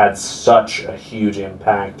had such a huge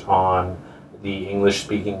impact on the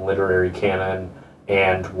English-speaking literary canon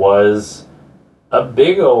and was a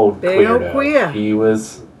big old queer. He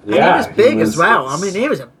was... Yeah, and he was big as well. I mean, he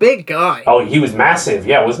was a big guy. Oh, he was massive.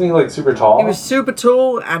 Yeah, wasn't he like super tall? He was super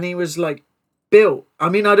tall and he was like built. I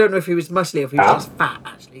mean, I don't know if he was muscly or if he was just fat,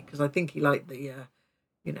 actually, because I think he liked the,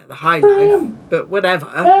 the high life. But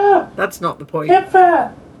whatever. Yeah. That's not the point. Get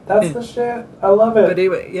fat. That's the shit. I love it. But he,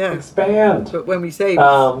 expand. But when we say he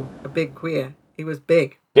was a big queer, he was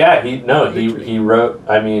big. Yeah, he wrote,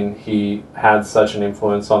 I mean, he had such an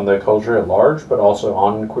influence on the culture at large, but also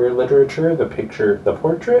on queer literature. The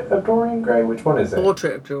portrait of Dorian Gray, which one is it?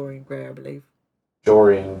 Portrait of Dorian Gray, I believe.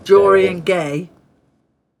 Dorian Gay.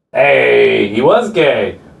 Hey, he was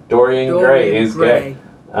gay. Dorian Gray is gay.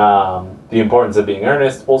 The Importance of Being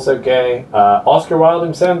Earnest, also gay. Oscar Wilde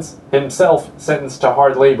himself sentenced to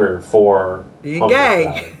hard labor for being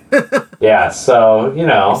gay. Yeah, so,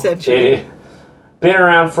 essentially. Been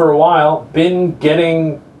around for a while, been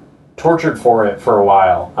getting tortured for it for a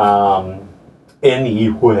while.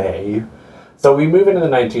 Anyway, so we move into the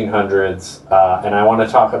 1900s, and I want to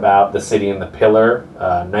talk about The City and the Pillar,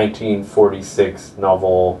 1946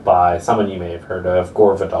 novel by someone you may have heard of,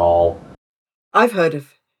 Gore Vidal. I've heard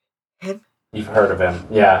of him. You've heard of him,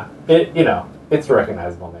 yeah. It's a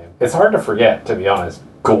recognizable name. It's hard to forget, to be honest.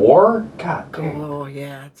 Gore? God dang. Oh,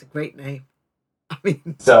 yeah, it's a great name. I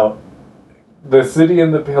mean... So... The City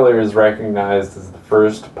and the Pillar is recognized as the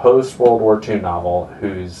first post-World War II novel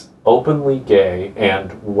whose openly gay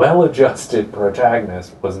and well-adjusted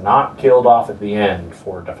protagonist was not killed off at the end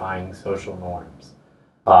for defying social norms.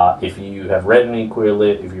 If you have read any queer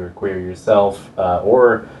lit, if you're queer yourself,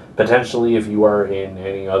 or potentially if you are in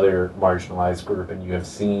any other marginalized group and you have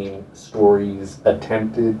seen stories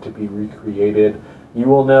attempted to be recreated, you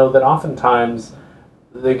will know that oftentimes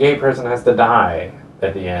the gay person has to die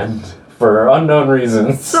at the end. For unknown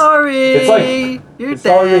reasons. Sorry, it's like you're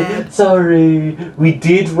dead. Sorry, we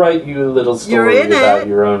did write you a little story about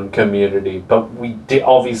your own community, but we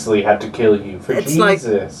obviously had to kill you for Jesus.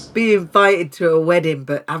 It's like being invited to a wedding,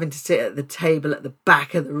 but having to sit at the table at the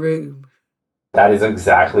back of the room. That is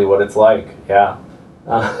exactly what it's like. Yeah,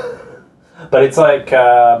 but it's like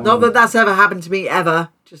not that that's ever happened to me ever.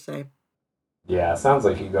 Just saying. Yeah, sounds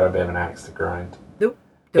like you got a bit of an axe to grind. Nope.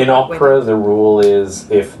 In opera, the rule is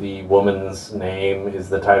if the woman's name is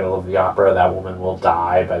the title of the opera, that woman will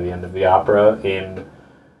die by the end of the opera. In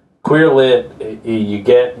queer lit, you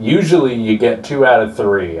get 2 out of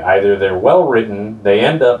 3. Either they're well written, they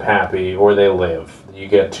end up happy, or they live. You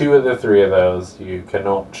get 2 of the 3 of those. You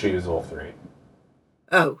cannot choose all 3.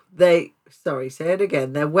 Oh, Sorry, say it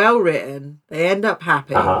again. They're well written. They end up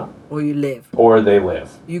happy, or you live. Or they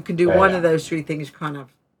live. You can do one of those three things. You can't have.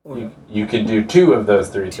 You can do two of those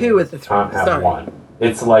three things. Two of the three. You can't have one.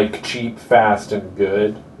 It's like cheap, fast, and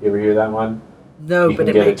good. You ever hear that one? No, but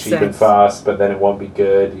it makes sense. You can get it cheap and fast, but then it won't be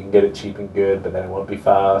good. You can get it cheap and good, but then it won't be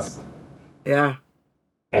fast. Yeah.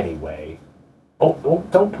 Anyway,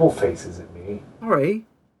 don't pull faces at me. Sorry,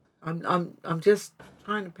 I'm just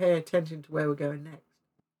trying to pay attention to where we're going next.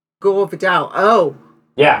 Gore Vidal. Oh.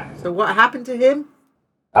 Yeah. So what happened to him?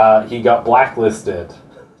 He got blacklisted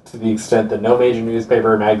to the extent that no major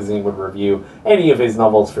newspaper or magazine would review any of his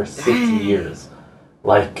novels for 6 years.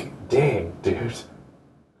 Like, dang, dude.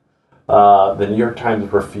 The New York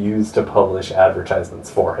Times refused to publish advertisements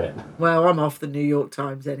for it. Well, I'm off the New York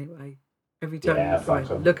Times anyway. Every time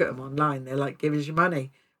you look at them online, they're like, give us your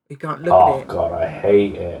money. We can't look at it. Oh, God, I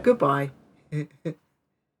hate it. Goodbye.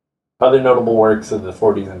 Other notable works of the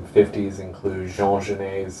 40s and 50s include Jean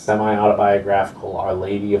Genet's semi-autobiographical Our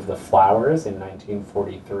Lady of the Flowers in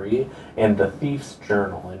 1943 and The Thief's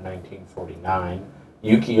Journal in 1949,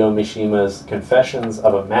 Yukio Mishima's Confessions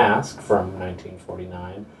of a Mask from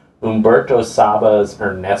 1949, Umberto Saba's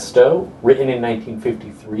Ernesto, written in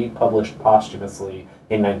 1953, published posthumously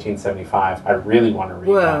in 1975. I really want to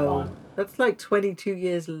read that one. That's like 22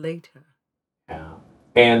 years later. Yeah.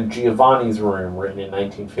 And Giovanni's Room, written in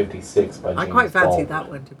 1956 by James I quite fancy Baldwin. that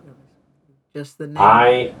one, to be honest. Just the name.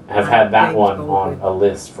 I have had that James one Baldwin. on a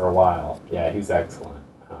list for a while. Yeah, he's excellent.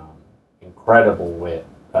 Incredible wit.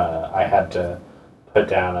 I had to put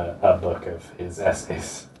down a book of his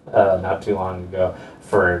essays not too long ago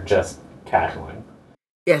for just cackling.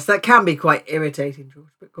 Yes, that can be quite irritating,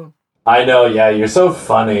 George, but go on. I know, yeah, you're so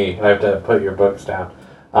funny. I have to put your books down.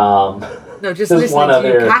 No, just listening to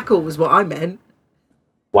you cackle was what I meant.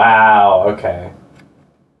 Wow, okay.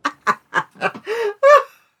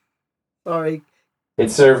 Sorry. It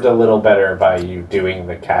served a little better by you doing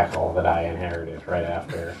the cackle that I inherited right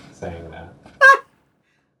after saying that.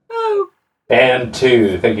 Oh. And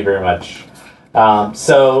two, thank you very much.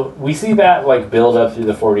 So we see that build up through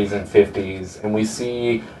the 40s and 50s, and we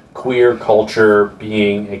see queer culture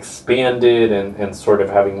being expanded and sort of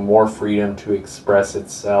having more freedom to express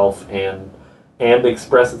itself and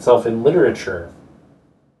express itself in literature.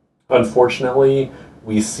 Unfortunately,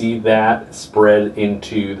 we see that spread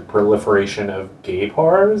into the proliferation of gay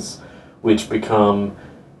bars, which become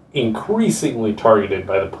increasingly targeted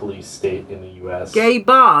by the police state in the U.S. Gay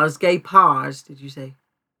bars, gay pars, did you say?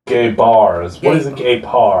 Gay bars. What is a gay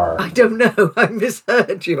par? I don't know. I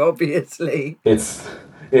misheard you, obviously. It's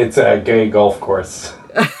a gay golf course.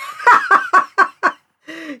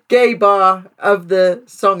 Gay bar of the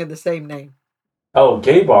song of the same name. Oh,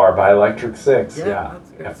 Gay Bar by Electric Six. Yeah.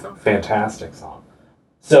 That's a good song. Fantastic song.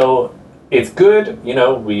 So it's good,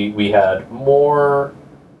 we had more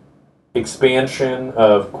expansion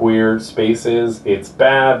of queer spaces. It's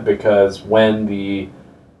bad because when the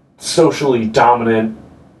socially dominant,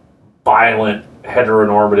 violent,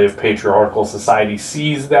 heteronormative, patriarchal society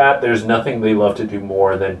sees that, there's nothing they love to do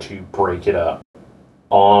more than to break it up.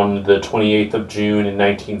 On the 28th of June in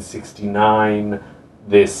 1969,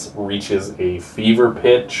 this reaches a fever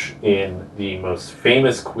pitch in the most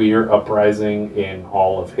famous queer uprising in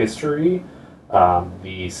all of history.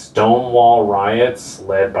 The Stonewall riots,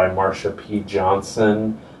 led by Marsha P.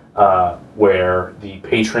 Johnson, where the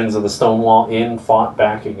patrons of the Stonewall Inn fought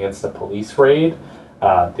back against a police raid.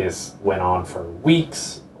 This went on for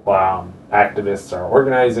weeks while activists are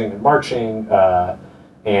organizing and marching,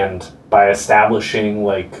 and by establishing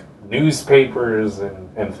newspapers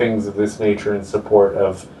and things of this nature in support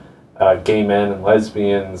of gay men and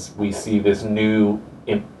lesbians, we see this new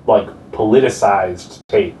politicized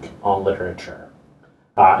take on literature.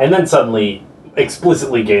 And then suddenly,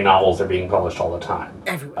 explicitly gay novels are being published all the time.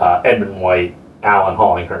 Everywhere. Edmund White, Alan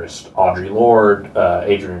Hollinghurst, Audre Lorde,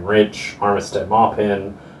 Adrienne Rich, Armistead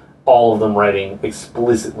Maupin, all of them writing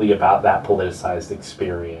explicitly about that politicized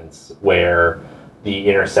experience where the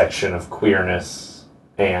intersection of queerness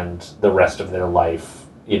and the rest of their life,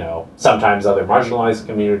 sometimes other marginalized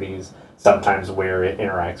communities, sometimes where it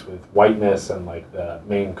interacts with whiteness and the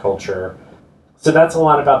main culture. So that's a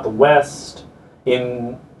lot about the West.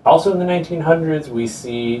 Also in the 1900s, we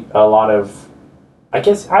see a lot of, I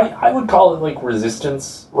guess I would call it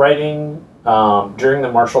resistance writing. During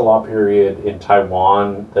the martial law period in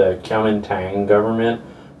Taiwan, the Kuomintang government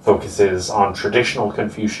focuses on traditional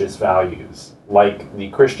Confucius values. Like the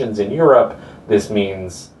Christians in Europe, this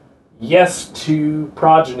means yes to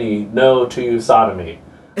progeny, no to sodomy.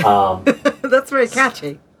 That's very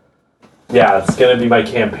catchy. Yeah, it's going to be my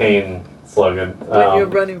campaign slogan. When you're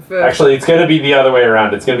running for... Actually, it's going to be the other way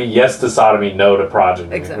around. It's going to be yes to sodomy, no to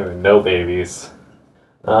progeny. Exactly. No babies.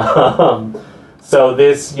 So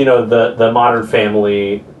this, the modern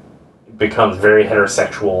family becomes very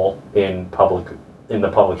heterosexual in the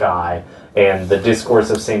public eye, and the discourse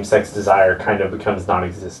of same-sex desire kind of becomes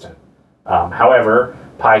non-existent. However,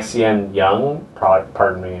 Pai Sien Young,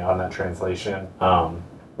 pardon me on that translation,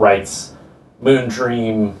 writes Moon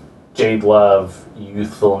Dream, Jade Love,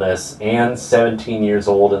 Youthfulness, and 17 Years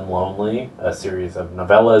Old and Lonely, a series of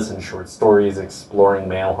novellas and short stories exploring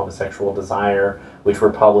male homosexual desire, which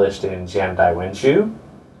were published in Jiandai Wenshu.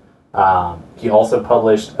 He also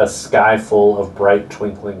published A Sky Full of Bright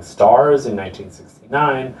Twinkling Stars in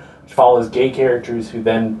 1969, which follows gay characters who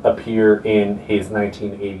then appear in his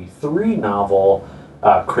 1983 novel,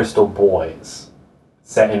 Crystal Boys.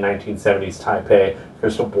 Set in 1970s Taipei,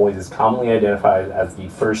 Crystal Boys is commonly identified as the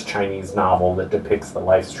first Chinese novel that depicts the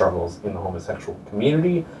life struggles in the homosexual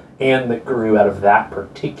community, and that grew out of that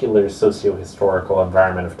particular socio-historical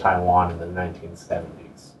environment of Taiwan in the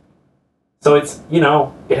 1970s. So it's,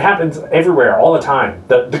 it happens everywhere, all the time.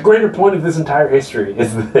 The greater point of this entire history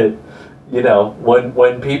is that,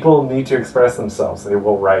 when people need to express themselves, they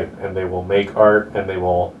will write, and they will make art, and they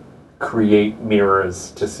will create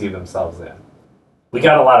mirrors to see themselves in. We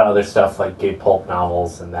got a lot of other stuff like gay pulp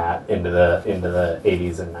novels and that into the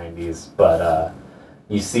 80s and 90s, but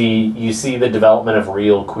you see the development of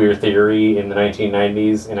real queer theory in the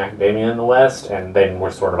 1990s in academia in the West, and then we're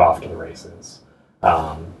sort of off to the races.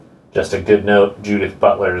 Just a good note, Judith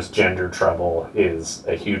Butler's Gender Trouble is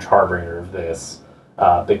a huge harbinger of this,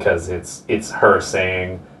 because it's her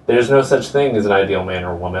saying, there's no such thing as an ideal man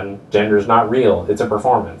or woman. Gender is not real. It's a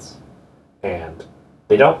performance. And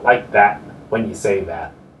they don't like that when you say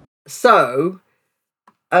that. So,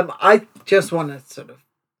 I just want to sort of,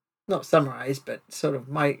 not summarize, but sort of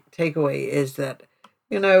my takeaway is that,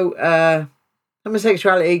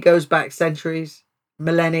 homosexuality goes back centuries,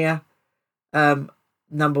 millennia,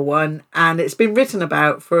 number one, and it's been written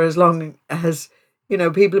about for as long as,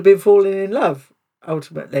 people have been falling in love,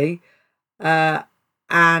 ultimately. And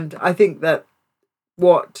I think that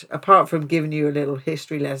apart from giving you a little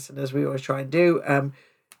history lesson, as we always try and do,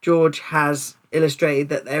 George has illustrated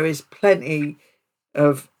that there is plenty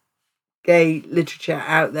of gay literature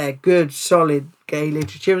out there, good, solid gay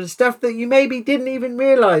literature, and stuff that you maybe didn't even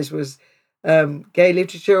realise was gay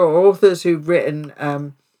literature, or authors who've written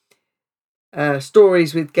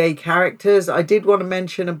stories with gay characters. I did want to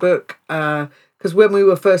mention a book, because when we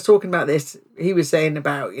were first talking about this, he was saying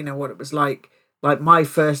about, what it was like my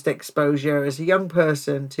first exposure as a young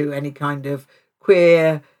person to any kind of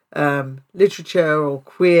queer literature or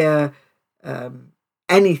queer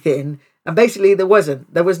anything, and basically there was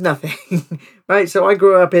nothing. Right, so I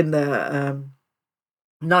grew up in the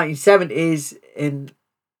 1970s in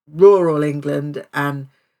rural England, and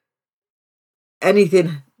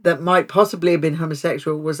anything that might possibly have been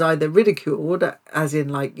homosexual was either ridiculed, as in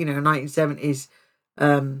 1970s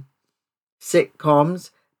sitcoms,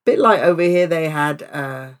 bit like over here they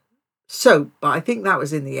had Soap, but I think that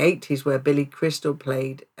was in the 80s, where Billy Crystal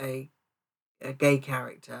played a gay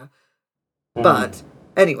character. But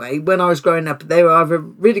anyway, when I was growing up, they were either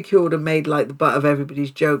ridiculed and made like the butt of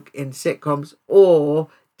everybody's joke in sitcoms, or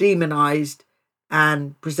demonized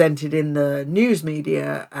and presented in the news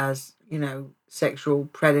media as, sexual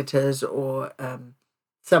predators or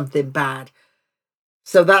something bad.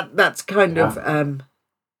 So that's kind of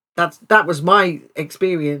that was my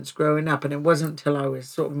experience growing up, and it wasn't until I was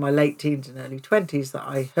sort of in my late teens and early 20s that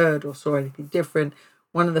I heard or saw anything different.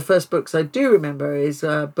 One of the first books I do remember is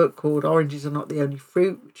a book called Oranges Are Not the Only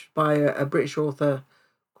Fruit, which by a British author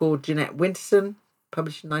called Jeanette Winterson,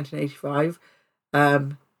 published in 1985.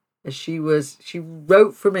 She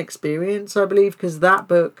wrote from experience, I believe, because that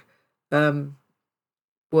book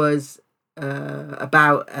was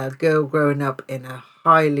about a girl growing up in a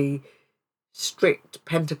highly strict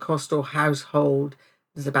Pentecostal household.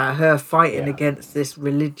 It's about her fighting against this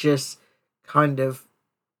religious kind of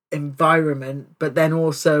environment, but then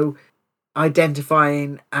also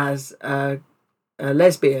identifying as a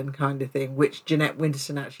lesbian kind of thing, which Jeanette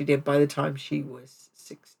Winterson actually did by the time she was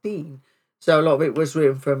 16. So a lot of it was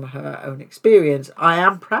written from her own experience. I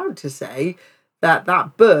am proud to say that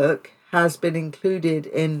book has been included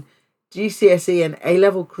in GCSE and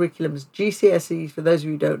A-level curriculums. GCSE, for those of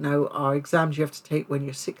you who don't know, are exams you have to take when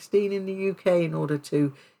you're 16 in the UK in order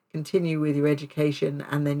to continue with your education,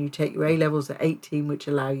 and then you take your A-levels at 18, which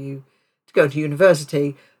allow you to go to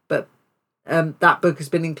university. But that book has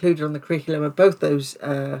been included on the curriculum of both those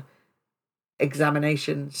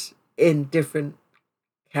examinations in different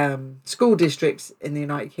school districts in the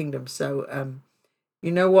United Kingdom. So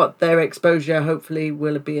you know what, their exposure hopefully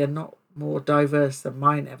will be a lot more diverse than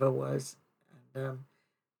mine ever was,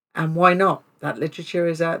 and why not? That literature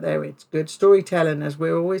is out there. It's good storytelling, as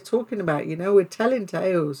we're always talking about. We're telling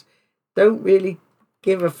tales. Don't really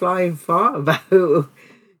give a flying fart about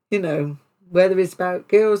whether it's about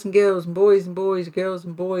girls and girls and boys and boys, girls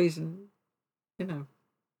and boys, and.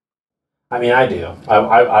 I mean, I do.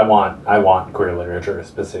 I want queer literature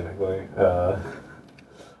specifically.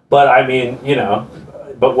 But I mean,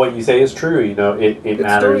 but what you say is true. It Good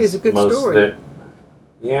matters story is a good most story. that.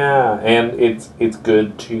 Yeah, and it's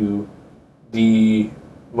good to. The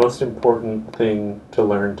most important thing to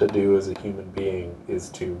learn to do as a human being is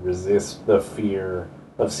to resist the fear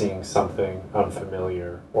of seeing something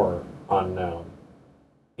unfamiliar or unknown.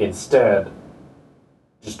 Instead,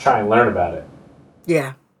 just try and learn about it.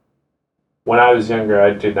 Yeah. When I was younger, I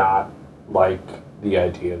did not like the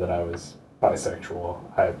idea that I was bisexual.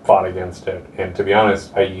 I fought against it, and to be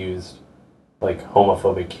honest, I used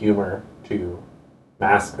homophobic humor to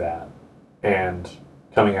mask that. And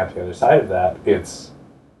coming out the other side of that, it's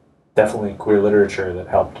definitely queer literature that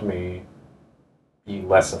helped me be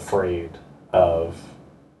less afraid of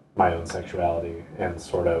my own sexuality and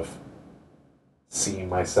sort of see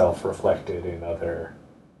myself reflected in other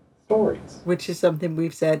stories. Which is something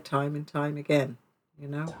we've said time and time again,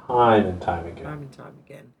 Time and time again. Time and time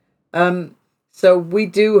again. So we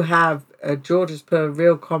do have, George put a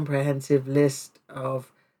real comprehensive list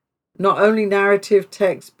of not only narrative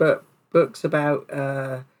texts, but books about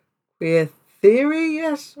queer theory,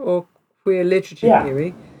 yes, or queer literature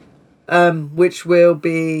theory, which will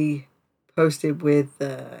be posted with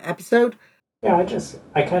the episode. Yeah,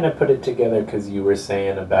 I kind of put it together because you were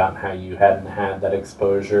saying about how you hadn't had that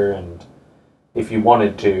exposure, and if you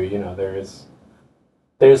wanted to,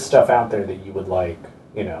 there's stuff out there that you would like,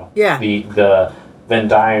 Yeah. The Venn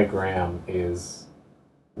diagram is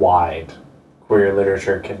wide. Queer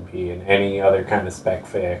literature can be in any other kind of spec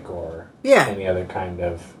fic or any other kind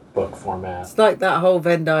of book format. It's like that whole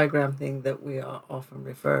Venn diagram thing that we are often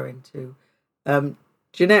referring to.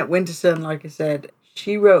 Jeanette Winterson, like I said,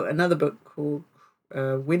 she wrote another book called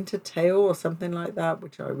Winter Tale or something like that,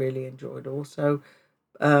 which I really enjoyed also.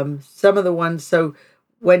 Some of the ones, so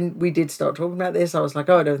when we did start talking about this, I was like,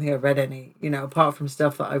 I don't think I've read any, apart from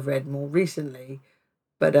stuff that I've read more recently.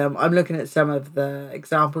 But I'm looking at some of the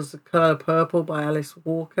examples. The Color Purple by Alice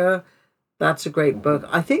Walker. That's a great book.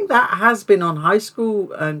 I think that has been on high school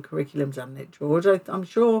curriculums, hasn't it, George? I'm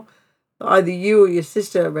sure that either you or your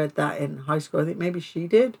sister read that in high school. I think maybe she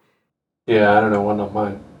did. Yeah, I don't know, one of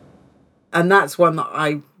mine. And that's one that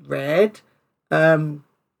I read.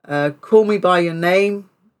 Call Me By Your Name.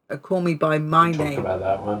 Call Me By My We Name. talked about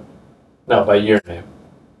that one. No, by your name.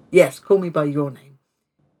 Yes, Call Me By Your Name.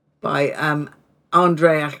 By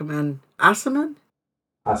Andre Ackerman. Asiman?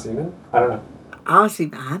 I don't know.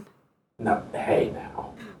 Asiman. No, hey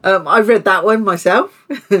now. I've read that one myself.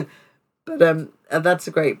 But that's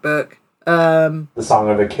a great book. The Song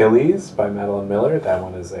of Achilles by Madeline Miller. That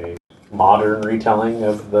one is a modern retelling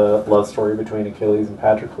of the love story between Achilles and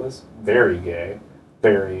Patroclus. Very gay.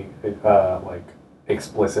 Very,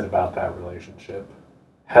 explicit about that relationship.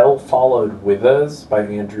 Hell Followed With Us by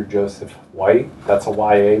Andrew Joseph White. That's a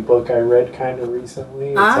YA book I read kind of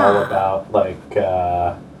recently. It's all about,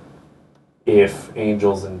 if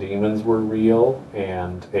angels and demons were real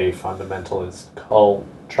and a fundamentalist cult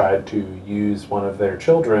tried to use one of their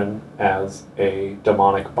children as a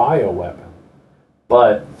demonic bioweapon.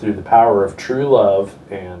 But through the power of true love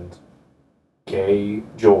and gay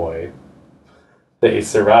joy, they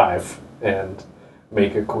survive and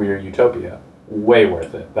make a queer utopia. Way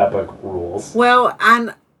worth it. That book rules. Well,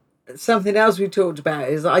 and something else we talked about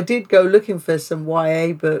is I did go looking for some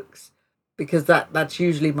YA books because that's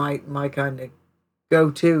usually my kind of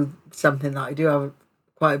go-to, something that I do have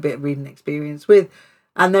quite a bit of reading experience with.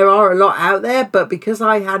 And there are a lot out there, but because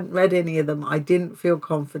I hadn't read any of them, I didn't feel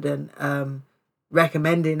confident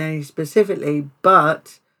recommending any specifically.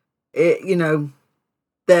 But,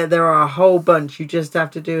 there are a whole bunch. You just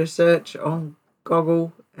have to do a search on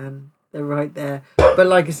Google and they're right there. But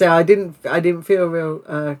like I say, I didn't feel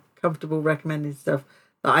real comfortable recommending stuff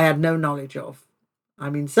that I had no knowledge of. I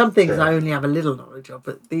mean, some things I only have a little knowledge of,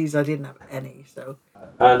 but these I didn't have any. So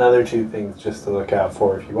another two things just to look out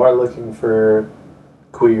for if you are looking for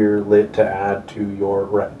queer lit to add to your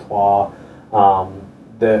repertoire.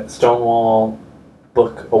 The Stonewall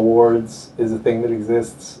Book Awards is a thing that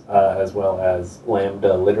exists, as well as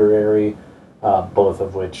Lambda Literary, both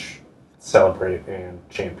of which celebrate and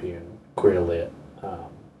champion queer lit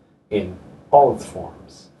in all its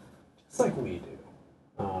forms, just like we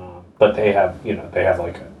do. But they have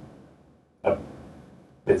like a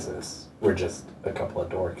business. We're just a couple of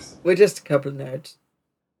dorks. We're just a couple of nerds.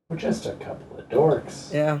 We're just a couple of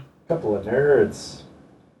dorks. Yeah. A couple of nerds.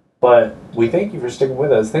 But we thank you for sticking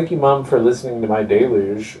with us. Thank you, Mom, for listening to my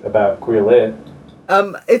deluge about Queer Lit.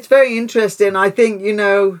 It's very interesting. I think,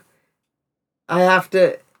 I have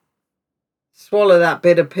to swallow that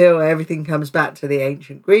bitter pill. Everything comes back to the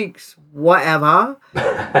ancient Greeks. Whatever.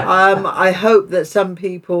 I hope that some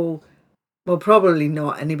people, well, probably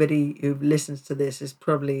not anybody who listens to this is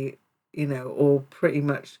probably, all pretty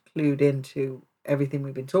much clued into everything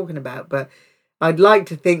we've been talking about. But I'd like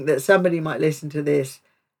to think that somebody might listen to this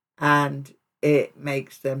and it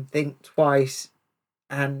makes them think twice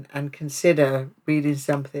and consider reading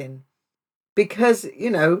something. Because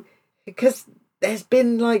there's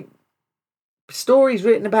been like stories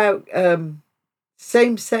written about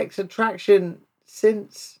same-sex attraction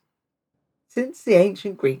since the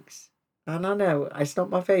ancient Greeks. And I know it's not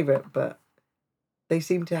my favourite, but they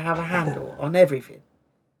seem to have a handle on everything.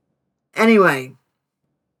 Anyway,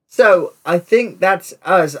 so I think that's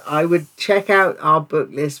us. I would check out our book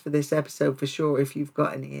list for this episode for sure if you've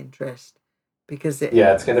got any interest. Because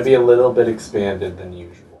it's going to be a little bit expanded than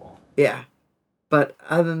usual. Yeah. But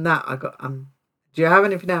other than that, do you have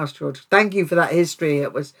anything else, George? Thank you for that history.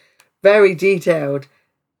 It was very detailed.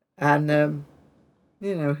 And,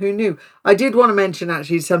 who knew? I did want to mention,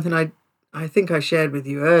 actually, something I think I shared with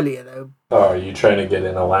you earlier, though. Oh, are you trying to get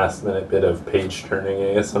in a last-minute bit of page-turning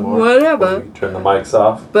ASMR? Whatever. Turn the mics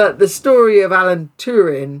off? But the story of Alan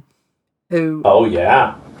Turing, who... Oh,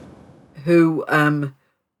 yeah. Who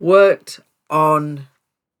worked on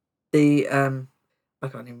the... I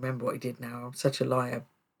can't even remember what he did now. I'm such a liar.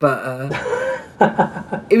 But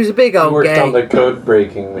he was a big old gay. He worked gay. on the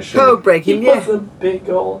code-breaking machine. Code-breaking, yeah. He was a big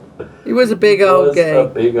old gay. He was a big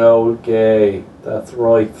old gay. That's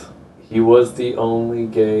right. He was the only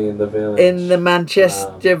gay in the village. In the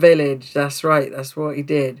Manchester village. That's right. That's what he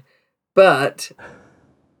did. But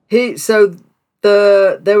there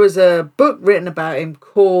was a book written about him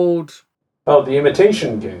called... Oh, The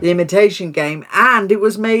Imitation Game. The Imitation Game. And it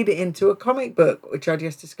was made into a comic book, which I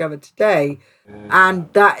just discovered today. Yeah.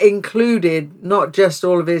 And that included not just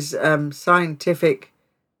all of his scientific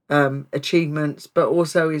achievements, but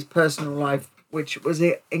also his personal life, which was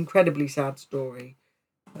an incredibly sad story.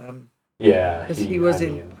 Because he was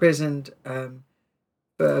imprisoned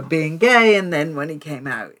for being gay, and then when he came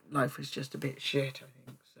out, life was just a bit shit, I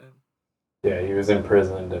think. So. Yeah, he was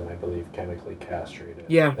imprisoned and I believe chemically castrated.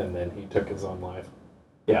 Yeah. And then he took his own life.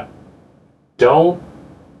 Yeah.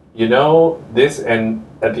 This, and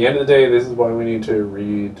at the end of the day, this is why we need to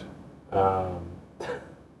read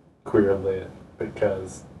Queer Lit,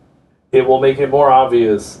 because it will make it more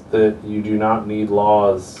obvious that you do not need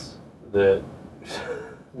laws that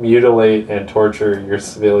mutilate and torture your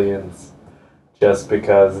civilians just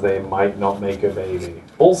because they might not make a baby.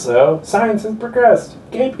 Also, science has progressed.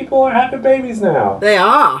 Gay people are having babies now. They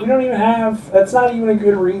are. That's not even a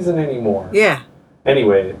good reason anymore. Yeah.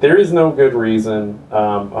 Anyway, there is no good reason.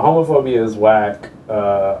 Homophobia is whack.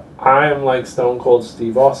 I am like Stone Cold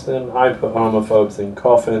Steve Austin. I put homophobes in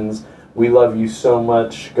coffins. We love you so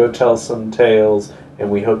much. Go tell some tales, and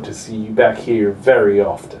we hope to see you back here very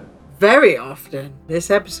often. Very often. This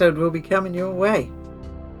episode will be coming your way.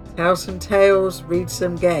 Tell some tales, read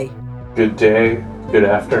some gay. Good day, good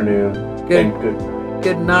afternoon, and good night.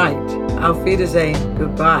 Good night. Auf Wiedersehen.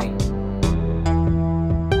 Goodbye.